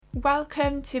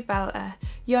Welcome to Belter,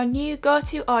 your new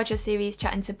go-to audio series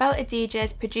chatting to Belter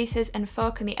DJs, producers and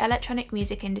folk in the electronic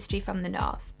music industry from the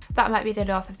north. That might be the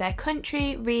north of their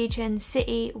country, region,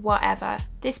 city, whatever.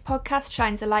 This podcast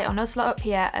shines a light on us lot up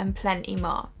here and plenty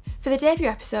more. For the debut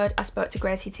episode, I spoke to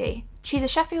Gracie T. She's a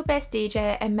Sheffield-based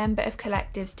DJ and member of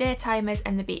collectives Daytimers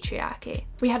and the Beatriarchy.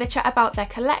 We had a chat about their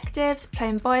collectives,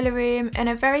 playing Boiler Room, and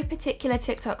a very particular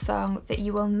TikTok song that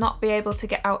you will not be able to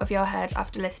get out of your head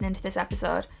after listening to this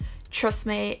episode. Trust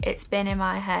me, it's been in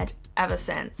my head ever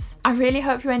since. I really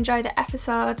hope you enjoy the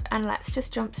episode, and let's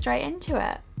just jump straight into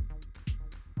it.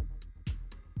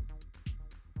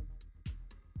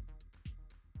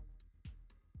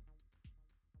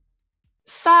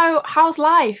 So, how's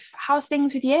life? How's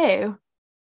things with you?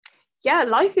 Yeah,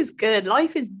 life is good.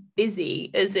 Life is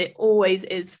busy as it always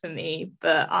is for me,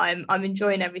 but I'm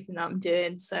enjoying everything that I'm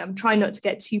doing, so I'm trying not to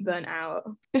get too burnt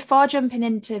out. Before jumping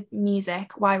into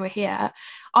music, why we're here,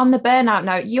 on the burnout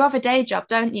note, you have a day job,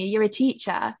 don't you? You're a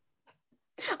teacher.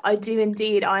 I do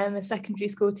indeed. I am a secondary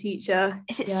school teacher.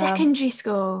 Is it secondary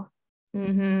school?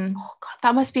 Mm-hmm. Oh God,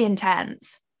 that must be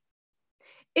intense.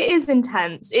 It is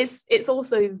intense. It's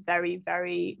also very,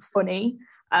 very funny.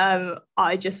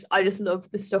 I just love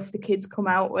the stuff the kids come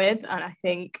out with, and I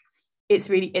think it's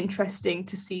really interesting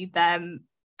to see them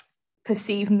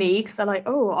perceive me, because they're like,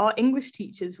 oh, our English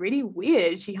teacher's really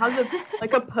weird. She has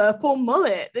a purple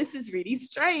mullet. This is really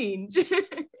strange.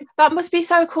 That must be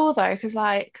so cool though, because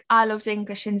like I loved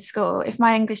English in school. If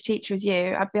my English teacher was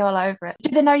you, I'd be all over it.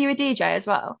 Do they know you're a DJ as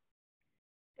well?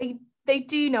 They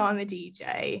do know I'm a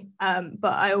DJ,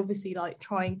 but I obviously like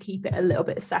try and keep it a little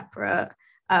bit separate.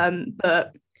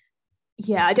 But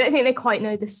yeah, I don't think they quite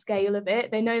know the scale of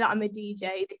it. They know that I'm a DJ.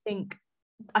 They think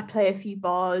I play a few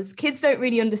bars. Kids don't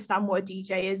really understand what a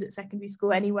DJ is at secondary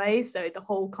school anyway, so the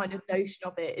whole kind of notion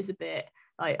of it is a bit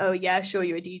like, oh yeah, sure,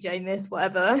 you're a DJ, miss,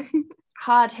 whatever.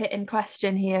 Hard hitting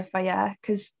question here for you,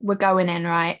 because we're going in,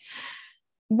 right?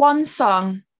 One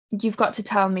song you've got to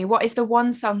tell me. What is the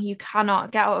one song you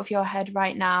cannot get out of your head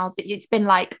right now, that it's been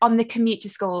like on the commute to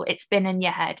school, it's been in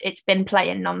your head, it's been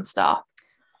playing non-stop?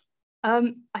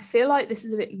 I feel like this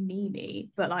is a bit memey,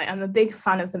 but like I'm a big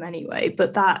fan of them anyway.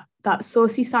 But that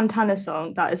Saucy Santana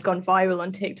song that has gone viral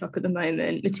on TikTok at the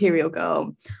moment, Material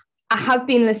Girl, I have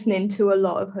been listening to a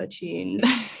lot of her tunes.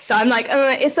 So I'm like, oh,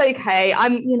 it's okay.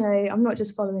 I'm not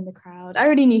just following the crowd. I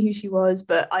already knew who she was,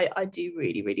 but I do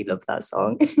really, really love that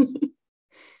song.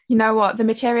 You know what? The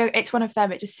Material, it's one of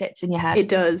them, it just sits in your head. It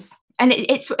does. And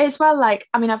it's as well, like,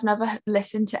 I mean, I've never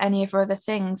listened to any of her other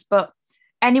things, but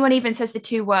anyone even says the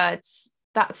two words,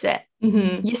 that's it.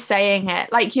 Mm-hmm. You're saying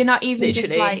it. Like, you're not even Literally.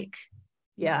 just like...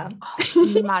 Yeah.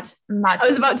 Oh, mad. I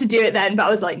was about to do it then, but I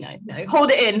was like, no,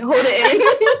 hold it in.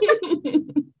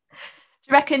 Do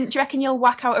you reckon you'll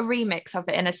whack out a remix of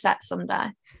it in a set someday?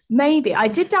 Maybe. I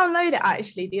did download it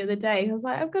actually the other day. I was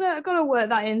like, I've got to work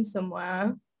that in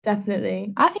somewhere.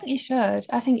 Definitely. I think you should.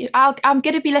 I'm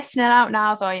going to be listening out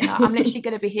now though, you know. I'm literally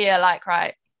going to be here like,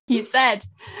 right, you said.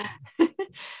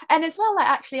 And as well, like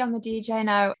actually on the DJ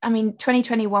now, I mean,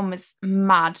 2021 was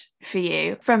mad for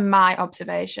you from my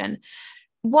observation.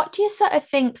 What do you sort of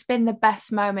think's been the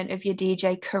best moment of your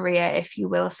DJ career, if you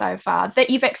will, so far that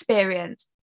you've experienced?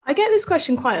 I get this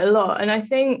question quite a lot, and I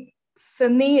think for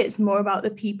me it's more about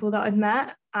the people that I've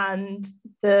met and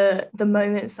the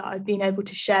moments that I've been able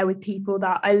to share with people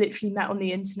that I literally met on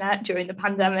the internet during the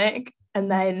pandemic.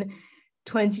 And then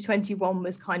 2021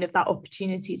 was kind of that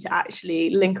opportunity to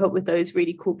actually link up with those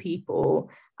really cool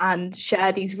people and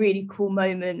share these really cool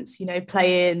moments, you know,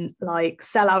 playing like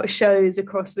sellout shows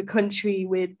across the country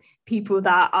with people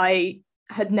that I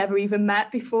had never even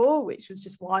met before, which was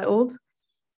just wild.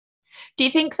 Do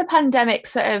you think the pandemic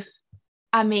sort of,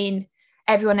 I mean,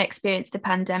 everyone experienced the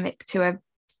pandemic to a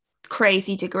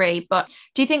crazy degree, but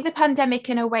do you think the pandemic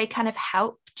in a way kind of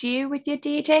helped you with your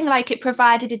DJing? Like it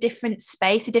provided a different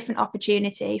space, a different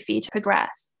opportunity for you to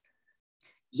progress?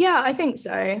 Yeah, I think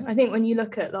so. I think when you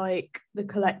look at like the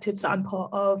collectives that I'm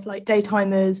part of, like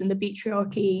Daytimers and the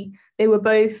Beatriarchy, they were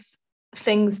both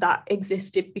things that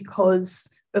existed because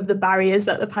of the barriers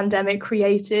that the pandemic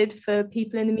created for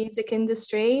people in the music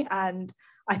industry. And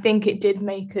I think it did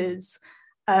make us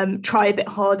try a bit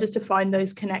harder to find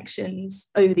those connections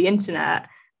over the internet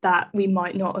that we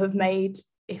might not have made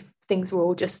if things were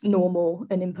all just normal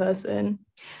and in person.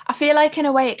 I feel like in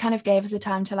a way it kind of gave us a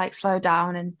time to like slow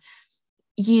down and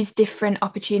use different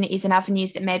opportunities and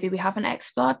avenues that maybe we haven't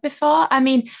explored before. I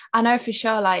mean, I know for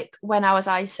sure, like when I was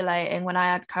isolating, when I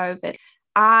had COVID,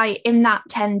 in that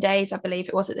 10 days, I believe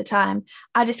it was at the time,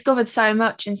 I discovered so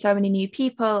much and so many new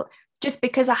people just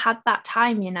because I had that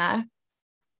time, you know.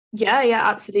 Yeah,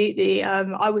 absolutely.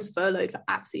 I was furloughed for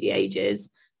absolutely ages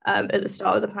at the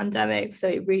start of the pandemic. So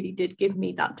it really did give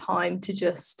me that time to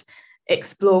just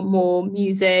explore more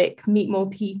music, meet more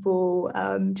people,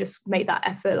 just make that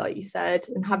effort, like you said,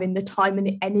 and having the time and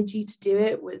the energy to do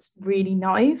it was really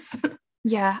nice.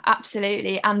 Yeah,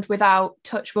 absolutely. And without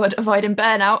touch wood, avoiding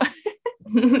burnout.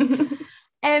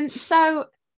 So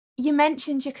you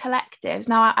mentioned your collectives.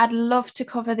 Now, I'd love to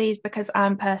cover these because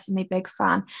I'm personally a big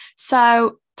fan.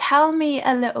 So tell me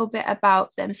a little bit about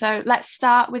them. So let's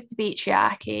start with the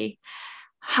Beatriarchy.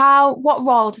 What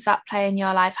role does that play in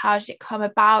your life? How did it come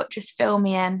about? Just fill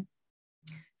me in.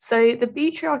 So the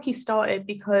Beatriarchy started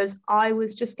because I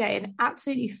was just getting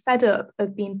absolutely fed up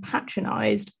of being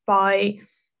patronized by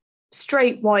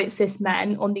straight white cis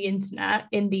men on the internet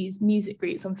in these music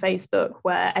groups on Facebook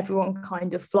where everyone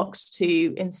kind of flocked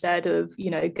to instead of,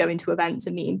 going to events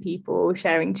and meeting people,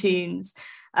 sharing tunes.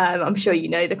 I'm sure you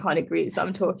know the kind of groups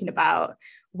I'm talking about,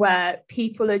 where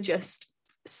people are just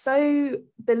so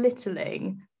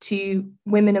belittling to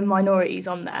women and minorities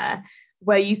on there,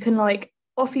 where you can like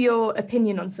offer your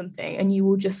opinion on something and you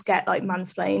will just get like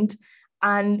mansplained.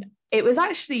 And it was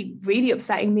actually really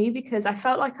upsetting me because I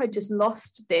felt like I just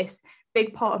lost this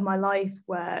big part of my life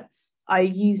where I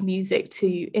use music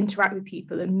to interact with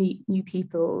people and meet new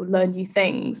people, learn new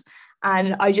things.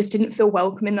 And I just didn't feel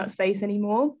welcome in that space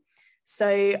anymore.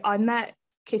 So I met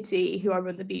Kitty, who I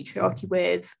run the Beatriarchy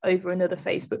with, over another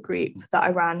Facebook group that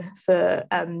I ran for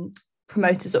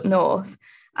promoters up north.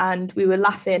 And we were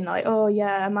laughing like, oh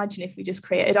yeah, imagine if we just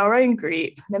created our own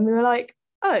group. And then we were like,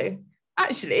 oh,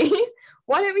 actually,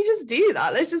 why don't we just do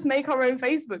that? Let's just make our own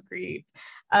Facebook group.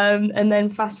 And then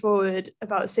fast forward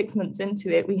about 6 months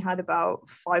into it, we had about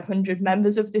 500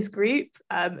 members of this group.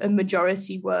 A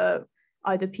majority were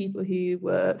either people who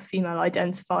were female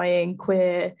identifying,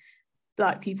 queer,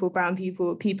 Black people, brown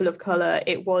people, people of colour.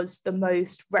 It was the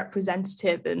most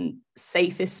representative and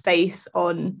safest space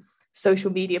on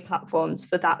social media platforms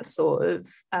for that sort of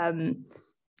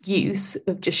use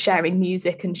of just sharing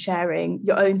music and sharing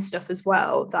your own stuff as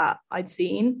well that I'd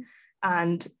seen.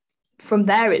 And from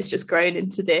there, it's just grown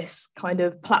into this kind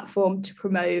of platform to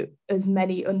promote as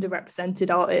many underrepresented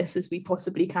artists as we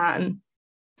possibly can.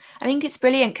 I think it's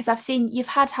brilliant because I've seen you've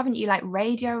had, haven't you, like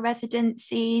radio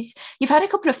residencies? You've had a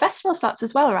couple of festival slots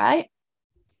as well, right?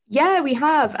 Yeah, we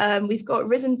have. We've got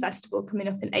Risen Festival coming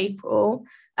up in April,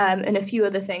 and a few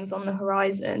other things on the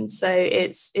horizon. So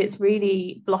it's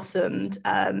really blossomed.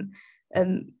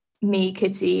 Me,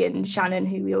 Kitty, and Shannon,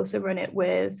 who we also run it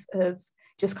with, have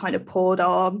just kind of poured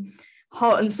our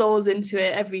heart and souls into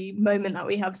it. Every moment that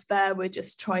we have spare, we're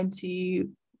just trying to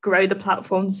grow the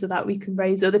platform so that we can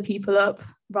raise other people up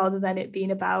rather than it being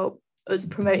about us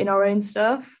promoting our own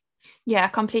stuff. Yeah,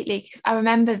 completely. Because I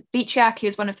remember Beatriarchy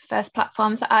was one of the first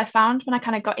platforms that I found when I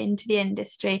kind of got into the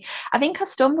industry. I think I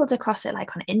stumbled across it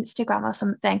like on Instagram or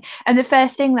something. And the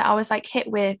first thing that I was like hit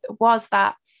with was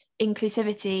that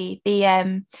inclusivity,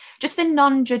 the just the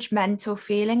non-judgmental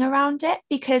feeling around it.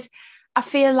 Because I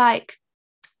feel like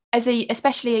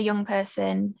especially a young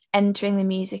person entering the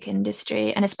music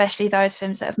industry, and especially those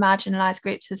from sort of marginalized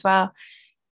groups as well,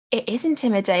 it is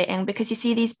intimidating because you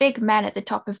see these big men at the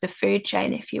top of the food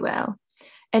chain, if you will,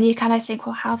 and you kind of think,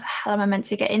 well, how the hell am I meant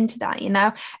to get into that,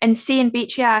 And seeing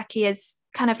Beatriarchy is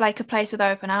kind of like a place with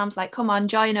open arms, like, come on,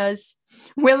 join us,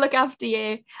 we'll look after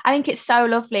you. I think it's so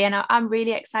lovely, and I'm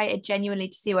really excited genuinely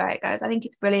to see where it goes. I think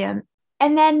it's brilliant.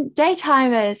 And then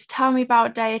daytimers, tell me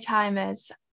about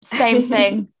daytimers. Same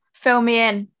thing. Fill me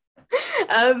in.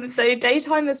 So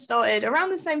Daytimers started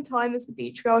around the same time as the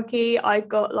Beatriarchy. I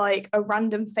got like a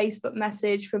random Facebook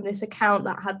message from this account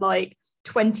that had like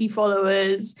 20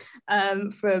 followers,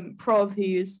 from Prov,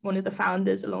 who's one of the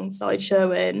founders alongside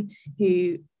Sherwin,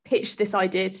 who pitched this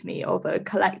idea to me of a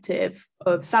collective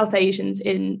of South Asians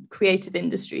in creative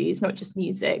industries, not just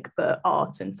music, but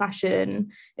art and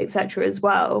fashion, etc. as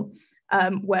well,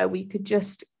 where we could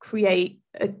just create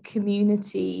a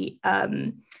community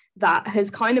that has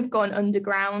kind of gone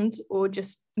underground or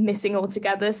just missing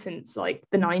altogether since like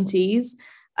the 90s.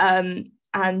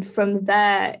 And from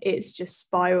there, it's just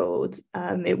spiraled.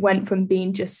 It went from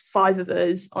being just 5 of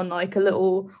us on like a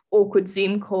little awkward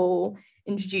Zoom call,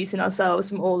 introducing ourselves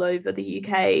from all over the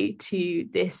UK, to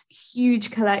this huge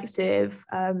collective,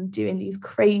 doing these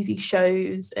crazy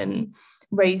shows and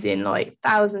raising like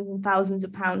thousands and thousands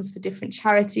of pounds for different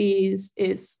charities.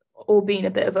 It's all been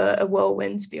a bit of a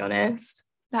whirlwind, to be honest.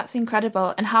 That's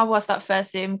incredible. And how was that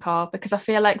first Zoom call? Because I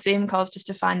feel like Zoom calls just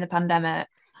define the pandemic.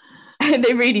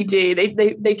 They really do.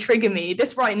 They trigger me.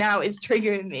 This right now is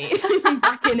triggering me. I'm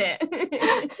back in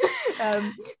it.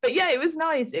 But yeah, it was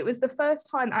nice. It was the first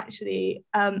time actually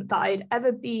that I'd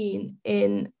ever been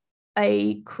in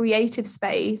a creative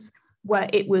space where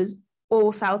it was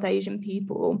all South Asian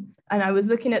people. And I was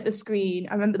looking at the screen.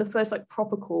 I remember the first like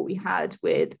proper call we had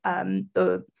with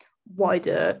the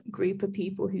wider group of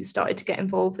people who started to get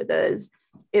involved with us.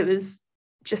 It was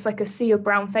just like a sea of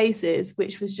brown faces,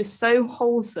 which was just so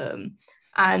wholesome.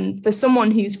 And for someone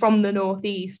who's from the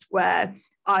Northeast, where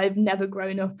I've never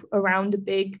grown up around a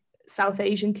big South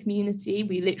Asian community,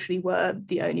 we literally were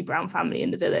the only brown family in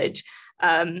the village.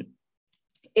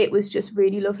 It was just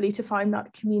really lovely to find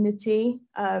that community,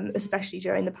 especially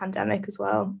during the pandemic as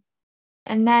well.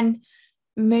 And then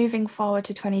moving forward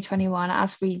to 2021,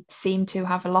 as we seem to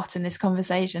have a lot in this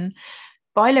conversation,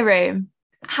 Boiler Room.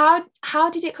 How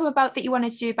did it come about that you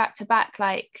wanted to do back to back?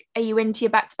 Like, are you into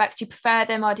your back to backs? Do you prefer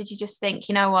them, or did you just think,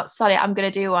 you know what, sorry, I'm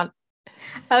going to do one?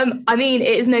 I mean,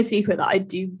 it is no secret that I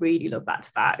do really love back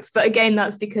to backs, but again,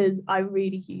 that's because I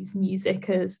really use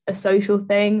music as a social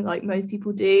thing, like most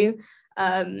people do.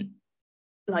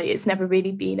 Like, it's never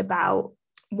really been about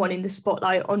wanting the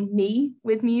spotlight on me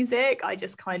with music. I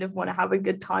just kind of want to have a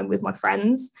good time with my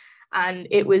friends. And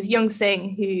it was Young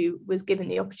Singh who was given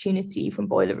the opportunity from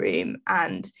Boiler Room,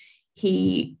 and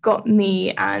he got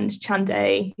me and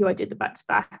Chande, who I did the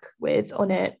back-to-back with,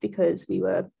 on it because we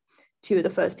were two of the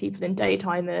first people in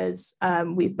Daytimers.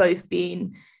 We've both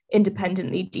been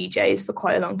independently DJs for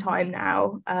quite a long time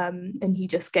now, and he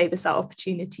just gave us that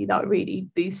opportunity that really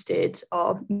boosted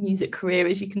our music career,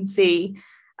 as you can see,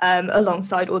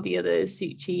 alongside all the others,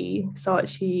 Suchi,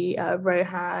 Sachi,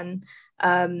 Rohan,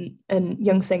 and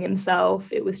Young Singh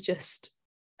himself. It was just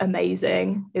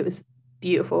amazing. It was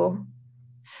beautiful.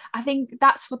 I think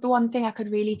that's what the one thing I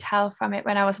could really tell from it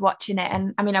when I was watching it,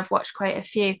 and I mean, I've watched quite a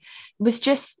few, was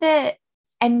just the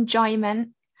enjoyment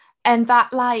and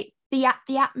that, like, the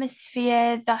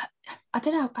atmosphere, I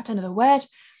don't know the word,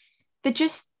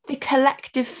 the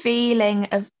collective feeling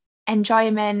of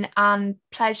enjoyment and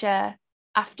pleasure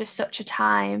after such a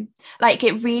time. Like,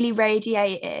 it really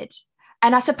radiated.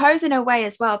 And I suppose in a way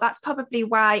as well, that's probably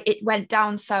why it went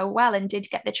down so well and did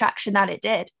get the traction that it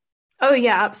did. Oh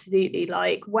yeah, absolutely.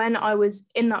 Like, when I was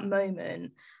in that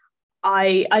moment,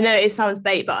 I know it sounds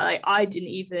bait, but like, I didn't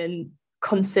even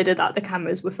consider that the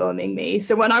cameras were filming me.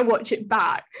 So when I watch it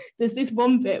back, there's this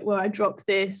one bit where I drop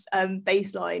this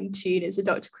bass line tune. It's a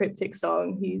Dr. Cryptic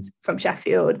song. He's from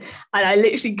Sheffield. And I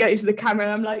literally go to the camera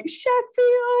and I'm like,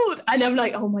 Sheffield. And I'm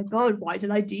like, oh my God, why did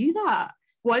I do that?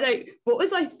 What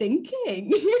was I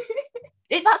thinking?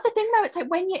 That's the thing though. It's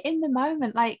like when you're in the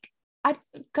moment, like, I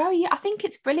think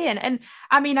it's brilliant. And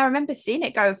I mean, I remember seeing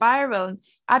it go viral, and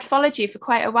I'd followed you for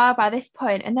quite a while by this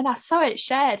point, and then I saw it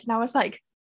shared and I was like,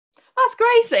 that's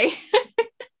Gracie.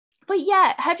 But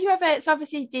yeah, have you ever, so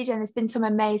obviously DJing, there's been some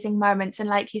amazing moments, and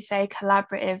like you say,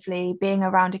 collaboratively being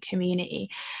around a community.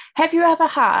 Have you ever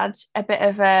had a bit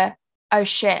of a oh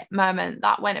shit moment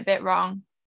that went a bit wrong?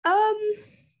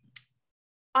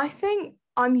 I think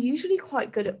I'm usually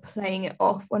quite good at playing it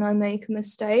off when I make a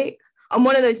mistake. I'm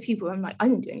one of those people, I'm like, I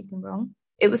didn't do anything wrong.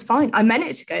 It was fine. I meant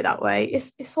it to go that way.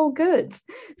 It's all good.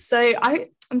 So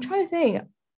I'm trying to think.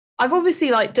 I've obviously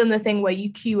like done the thing where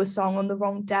you cue a song on the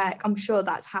wrong deck. I'm sure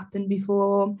that's happened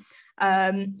before.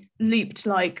 Looped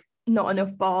like not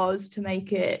enough bars to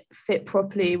make it fit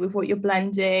properly with what you're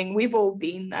blending. We've all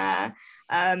been there.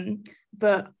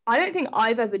 But I don't think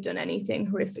I've ever done anything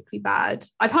horrifically bad.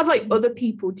 I've had like other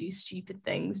people do stupid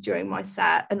things during my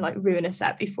set and like ruin a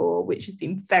set before, which has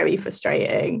been very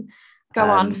frustrating. Go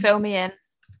on, fill me in.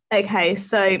 Okay,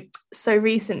 so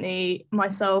recently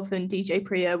myself and DJ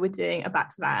Priya were doing a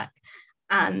back-to-back,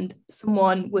 and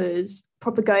someone was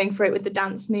proper going for it with the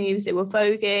dance moves. They were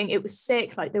voguing. It was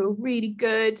sick. Like, they were really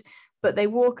good, but they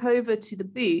walk over to the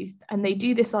booth and they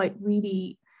do this like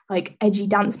really like edgy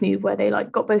dance move where they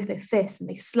like got both their fists and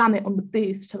they slam it on the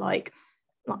booth to like,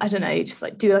 I don't know, just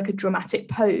like do like a dramatic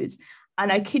pose.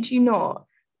 And I kid you not,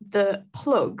 the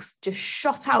plugs just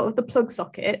shot out of the plug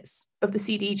sockets of the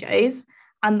CDJs,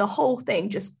 and the whole thing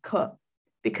just cut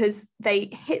because they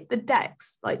hit the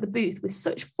decks, like the booth, with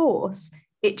such force.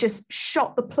 It just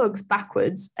shot the plugs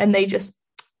backwards and they just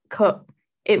cut.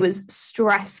 It was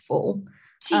stressful.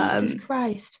 Jesus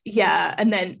Christ. Yeah,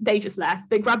 and then they just left.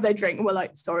 They grabbed their drink and were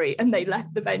like, sorry, and they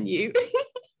left the venue.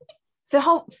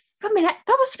 I mean, that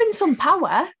must have been some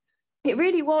power. It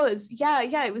really was. Yeah,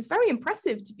 it was very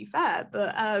impressive, to be fair.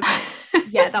 But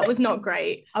yeah, that was not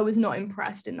great. I was not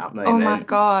impressed in that moment. Oh my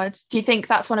God. Do you think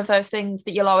that's one of those things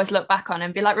that you'll always look back on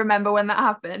and be like, remember when that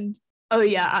happened? Oh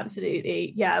yeah,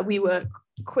 absolutely. Yeah, we were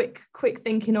quick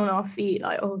thinking on our feet,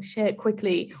 like, oh shit,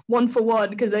 quickly, one for one,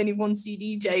 because only one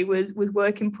CDJ was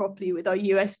working properly with our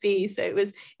USB. So it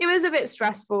was a bit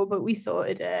stressful, but we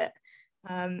sorted it.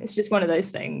 It's just one of those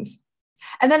things.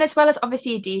 And then, as well as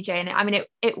obviously a DJ, and I mean,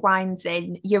 it winds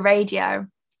in your radio.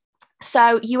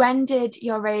 So you ended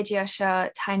your radio show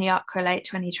Tiny Opera late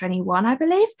 2021, I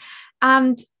believe,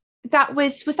 and that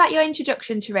was that your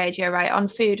introduction to radio, right, on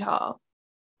Food Hall?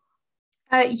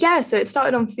 Yeah, so it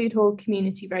started on Food Hall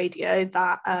Community Radio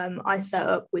that I set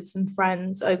up with some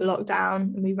friends over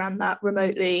lockdown, and we ran that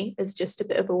remotely as just a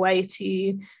bit of a way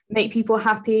to make people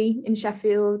happy in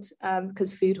Sheffield,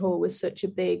 because Food Hall was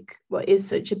is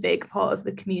such a big part of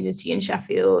the community in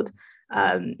Sheffield.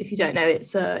 If you don't know,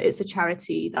 it's a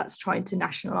charity that's trying to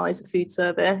nationalise a food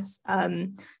service.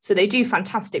 So they do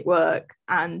fantastic work,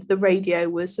 and the radio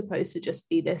was supposed to just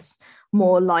be this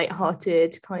more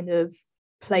light-hearted kind of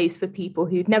place for people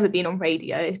who'd never been on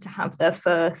radio to have their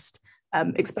first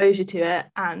exposure to it.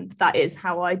 And that is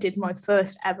how I did my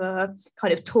first ever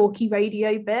kind of talky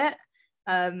radio bit.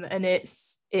 And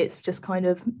it's just kind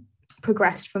of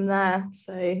progressed from there.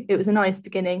 So it was a nice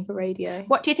beginning for radio.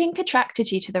 What do you think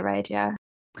attracted you to the radio?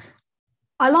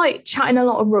 I like chatting a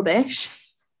lot of rubbish.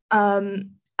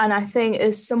 And I think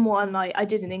as someone, like, I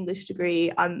did an English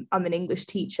degree, I'm an English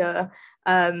teacher.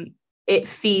 It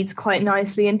feeds quite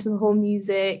nicely into the whole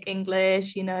music,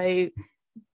 English, you know,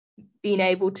 being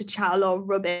able to chat a lot of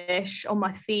rubbish on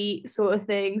my feet sort of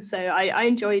thing. So I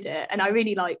enjoyed it. And I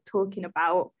really like talking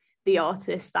about the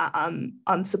artists that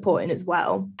I'm supporting as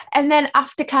well. And then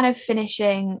after kind of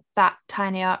finishing that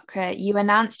Tiny Opera, you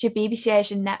announced your BBC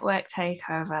Asian Network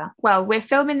takeover. Well, we're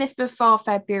filming this before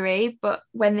February, but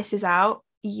when this is out,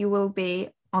 you will be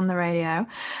on the radio.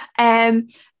 And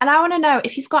I want to know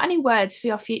if you've got any words for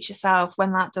your future self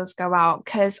when that does go out,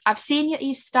 because I've seen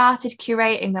you've started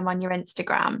curating them on your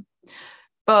Instagram.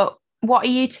 But what are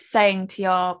you saying to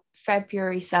your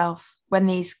February self when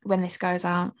this goes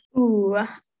out? Ooh,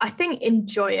 I think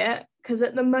enjoy it, because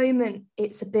at the moment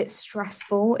it's a bit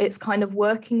stressful. It's kind of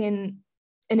working in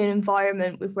an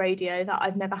environment with radio that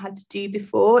I've never had to do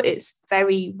before. It's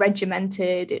very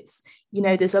regimented. It's, you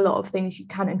know, there's a lot of things you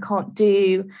can and can't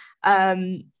do.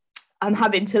 I'm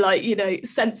having to, like, you know,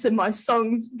 censor my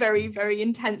songs very, very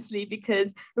intensely,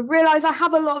 because I've realised I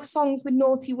have a lot of songs with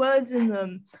naughty words in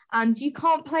them, and you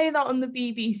can't play that on the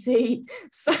BBC.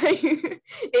 So it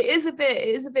is a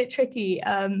bit tricky.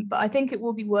 But I think it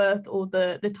will be worth all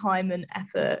the time and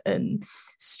effort and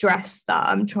stress that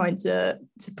I'm trying to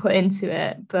put into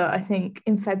it. But I think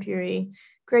in February,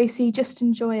 Gracie, just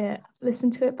enjoy it,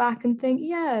 listen to it back and think,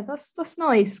 yeah, that's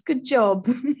nice, good job.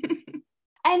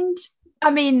 And I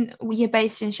mean, you're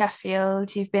based in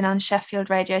Sheffield, you've been on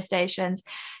Sheffield radio stations,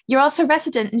 you're also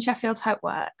resident in Sheffield How It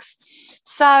Works.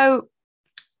 So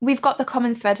we've got the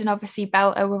common thread, and obviously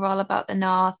Belter, we're all about the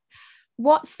North.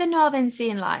 What's the Northern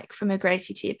scene like from a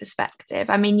Gracie T perspective?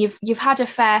 I mean, you've had a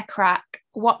fair crack.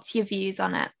 What's your views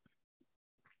on it?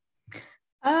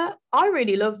 I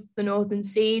really love the Northern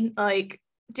scene. Like,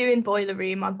 doing Boiler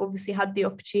Room, I've obviously had the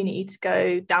opportunity to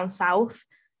go down south,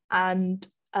 and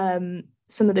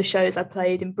some of the shows I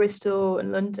played in Bristol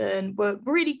and London were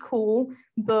really cool,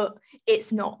 but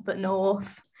it's not the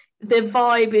North. The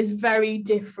vibe is very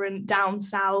different down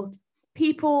south.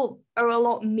 People are a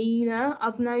lot meaner,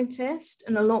 I've noticed,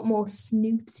 and a lot more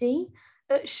snooty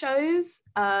at shows.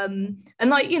 And,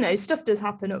 like, you know, stuff does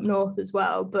happen up north as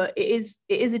well, but it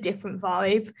is a different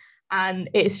vibe. And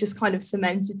it's just kind of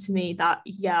cemented to me that,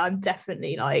 yeah, I'm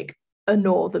definitely like a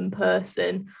northern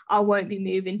person. I won't be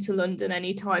moving to London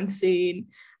anytime soon.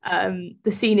 The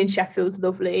scene in Sheffield's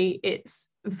lovely. It's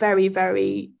very,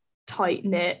 very tight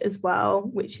knit as well,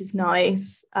 which is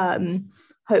nice.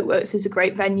 How It Works is a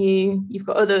great venue. You've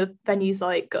got other venues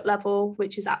like Gut Level,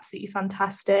 which is absolutely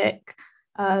fantastic.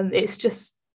 It's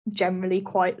just generally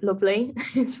quite lovely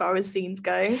as far as scenes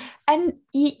go. And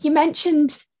you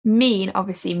mentioned mean,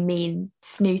 obviously mean,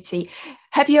 snooty.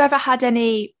 Have you ever had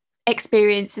any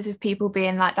experiences of people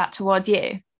being like that towards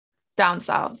you down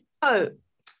south? Oh,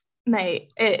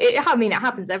 mate, it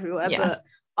happens everywhere, yeah. But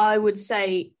I would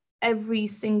say every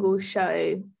single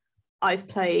show I've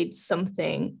played,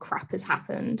 something crap has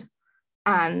happened.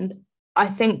 And I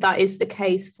think that is the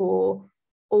case for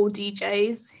all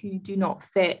DJs who do not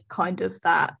fit kind of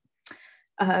that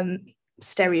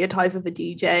stereotype of a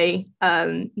DJ,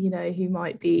 you know, who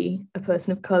might be a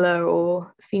person of colour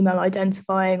or female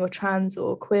identifying or trans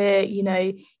or queer. You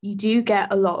know, you do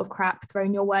get a lot of crap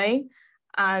thrown your way,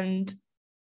 and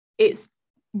it's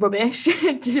rubbish,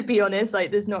 to be honest.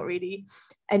 Like, there's not really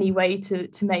any way to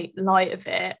make light of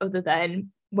it other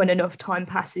than when enough time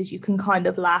passes, you can kind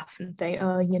of laugh and think,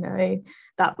 oh,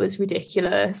 that was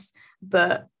ridiculous.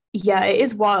 But yeah, it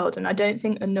is wild. And I don't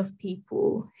think enough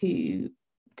people who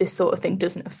this sort of thing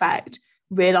doesn't affect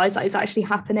realize that it's actually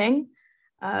happening.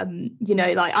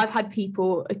 Like I've had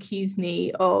people accuse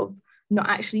me of not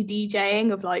actually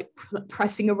DJing, of like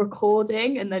pressing a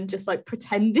recording and then just like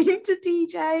pretending to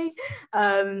DJ.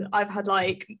 I've had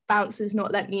like bouncers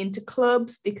not let me into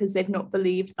clubs because they've not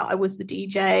believed that I was the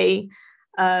DJ.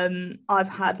 I've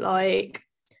had like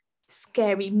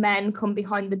scary men come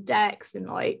behind the decks and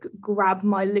like grab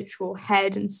my literal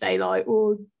head and say like,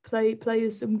 oh, play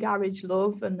us some garage,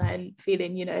 love, and then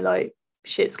feeling, like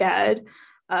shit scared.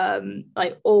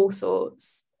 Like all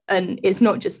sorts. And it's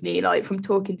not just me, like from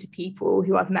talking to people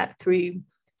who I've met through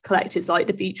collectives like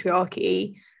the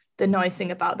Patriarchy, the nice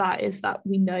thing about that is that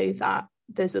we know that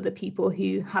there's other people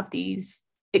who have these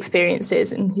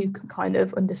experiences and who can kind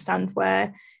of understand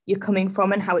where you're coming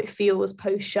from and how it feels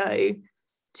post-show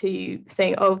to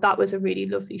think, oh, that was a really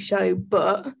lovely show,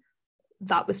 but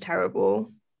that was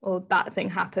terrible, or that thing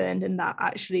happened and that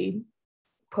actually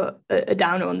put a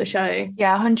downer on the show.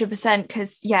 Yeah, 100%.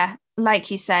 Because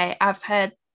like you say, I've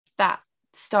heard that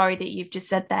story that you've just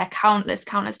said there countless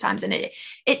times, and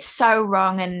it's so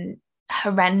wrong and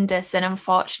horrendous, and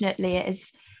unfortunately it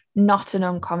is not an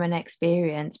uncommon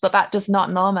experience, but that does not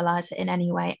normalize it in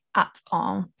any way at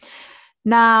all.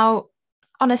 Now,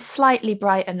 on a slightly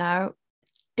brighter note,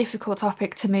 difficult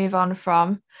topic to move on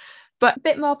from, but a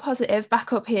bit more positive,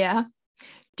 back up here,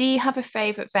 do you have a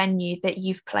favorite venue that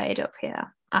you've played up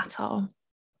here at all?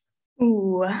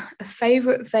 Ooh, a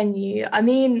favourite venue. I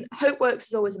mean, Hopeworks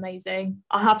is always amazing.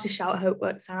 I have to shout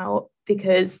Hopeworks out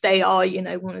because they are,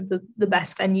 one of the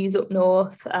best venues up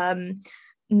north.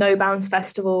 No Bounds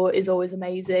Festival is always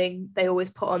amazing. They always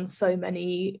put on so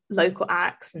many local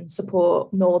acts and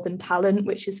support northern talent,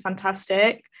 which is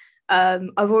fantastic. I've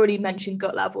already mentioned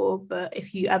Gut Level, but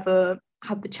if you ever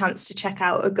had the chance to check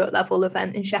out a Gut Level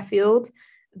event in Sheffield,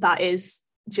 that is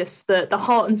just the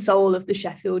heart and soul of the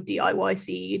Sheffield DIY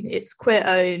scene. It's queer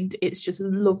owned, it's just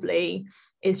lovely,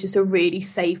 it's just a really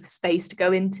safe space to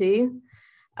go into.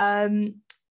 In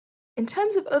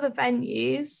terms of other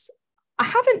venues, I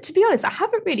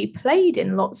haven't really played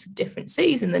in lots of different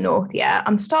cities in the north yet.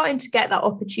 I'm starting to get that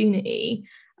opportunity.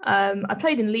 I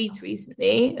played in Leeds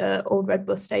recently, Old Red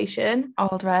bus station.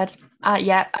 Old Red.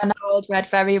 Yeah, I know Old Red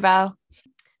very well.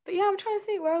 But yeah, I'm trying to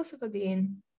think, where else have I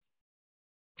been?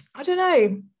 I don't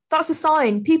know. That's a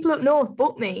sign. People up north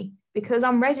book me because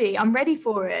I'm ready. I'm ready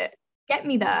for it. Get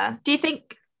me there. Do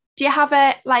you have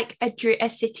a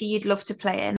city you'd love to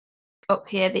play in up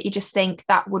here that you just think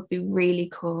that would be really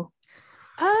cool?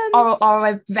 Or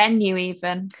a venue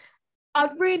even?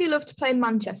 I'd really love to play in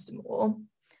Manchester more.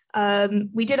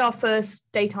 We did our first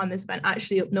Daytimers event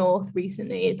actually up north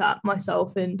recently that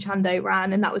myself and Chande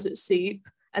ran, and that was at Soup.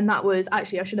 And that was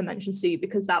actually, I should have mentioned Soup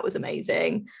because that was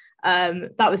amazing.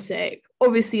 That was sick.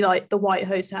 Obviously, like the White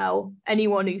Hotel,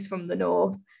 anyone who's from the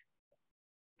north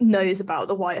knows about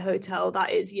the White Hotel.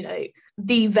 That is,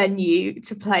 the venue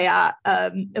to play at.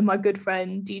 And my good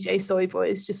friend DJ Soyboy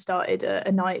has just started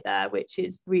a night there, which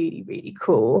is really, really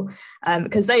cool.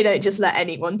 Because they don't just let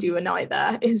anyone do a night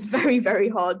there. It's very, very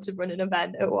hard to run an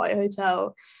event at White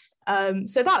Hotel.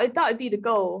 So that would be the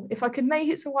goal. If I could make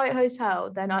it to White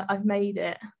Hotel, then I've made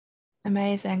it.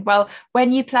 Amazing. Well,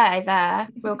 when you play there,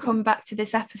 we'll come back to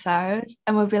this episode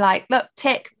and we'll be like, look,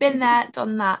 tick, been there,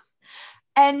 done that.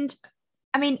 And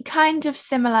I mean, kind of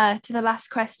similar to the last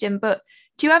question, but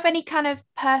do you have any kind of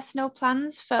personal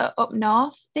plans for up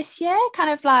north this year? Kind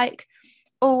of like,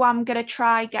 oh, I'm going to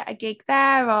try get a gig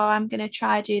there, or I'm going to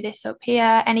try do this up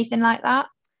here, anything like that?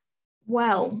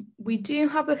 Well, we do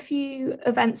have a few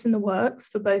events in the works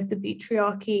for both the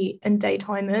Patriarchy and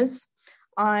Daytimers.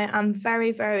 I am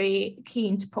very, very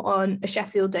keen to put on a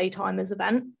Sheffield Daytimers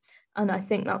event, and I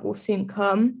think that will soon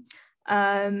come.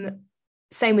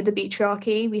 Same with the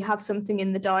Patriarchy. We have something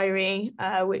in the diary,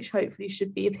 which hopefully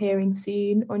should be appearing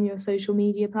soon on your social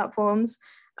media platforms.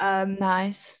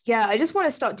 Nice. Yeah, I just want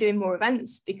to start doing more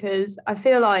events because I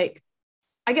feel like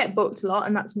I get booked a lot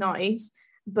and that's nice,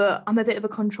 but I'm a bit of a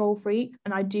control freak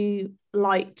and I do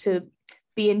like to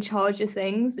be in charge of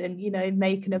things and,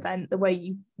 make an event the way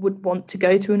you would want to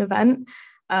go to an event.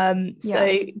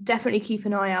 So definitely keep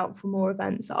an eye out for more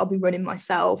events that I'll be running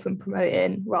myself and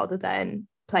promoting rather than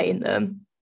playing them.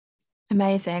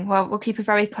 Amazing. Well, we'll keep a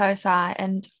very close eye,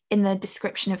 and in the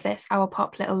description of this I will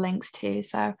pop little links too,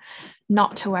 so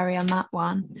not to worry on that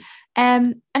one.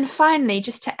 And finally,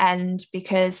 just to end,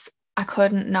 because I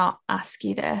couldn't not ask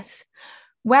you this,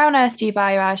 where on earth do you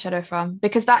buy your eyeshadow from?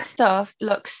 Because that stuff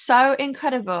looks so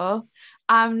incredible.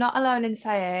 I'm not alone in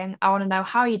saying I want to know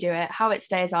how you do it, how it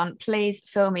stays on. Please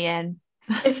fill me in.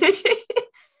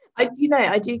 I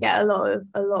do get a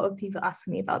lot of people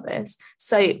asking me about this.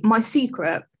 So my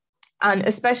secret, and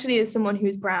especially as someone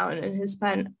who's brown and has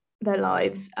spent their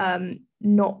lives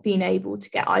not being able to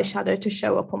get eyeshadow to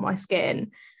show up on my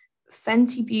skin,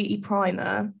 Fenty Beauty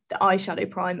Primer, the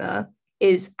eyeshadow primer,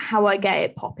 is how I get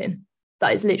it popping.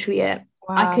 That is literally it.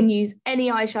 Wow. I can use any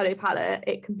eyeshadow palette.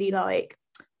 It can be like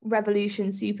Revolution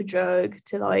Superdrug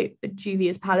to like a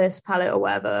Juvia's Palace palette or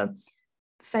whatever.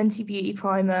 Fenty Beauty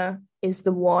Primer is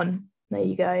the one. There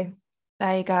you go.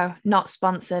 There you go. Not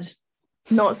sponsored.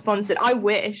 Not sponsored. I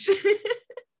wish.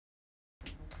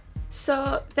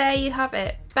 So there you have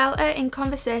it. Belter in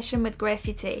conversation with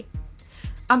Gracie T.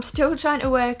 I'm still trying to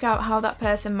work out how that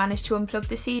person managed to unplug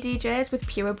the CDJs with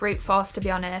pure brute force, to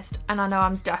be honest, and I know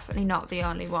I'm definitely not the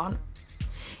only one.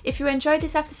 If you enjoyed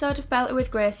this episode of Belter with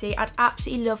Gracie, I'd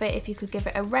absolutely love it if you could give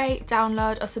it a rate,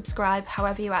 download or subscribe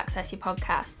however you access your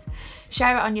podcasts.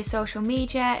 Share it on your social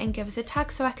media and give us a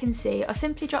tag so I can see, or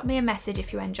simply drop me a message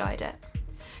if you enjoyed it.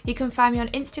 You can find me on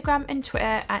Instagram and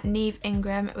Twitter at Neve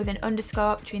Ingram with an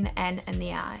underscore between the N and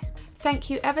the I.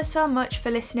 Thank you ever so much for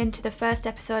listening to the first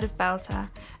episode of Belter,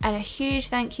 and a huge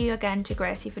thank you again to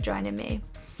Gracie for joining me.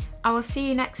 I will see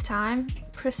you next time,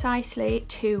 precisely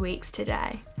 2 weeks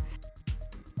today.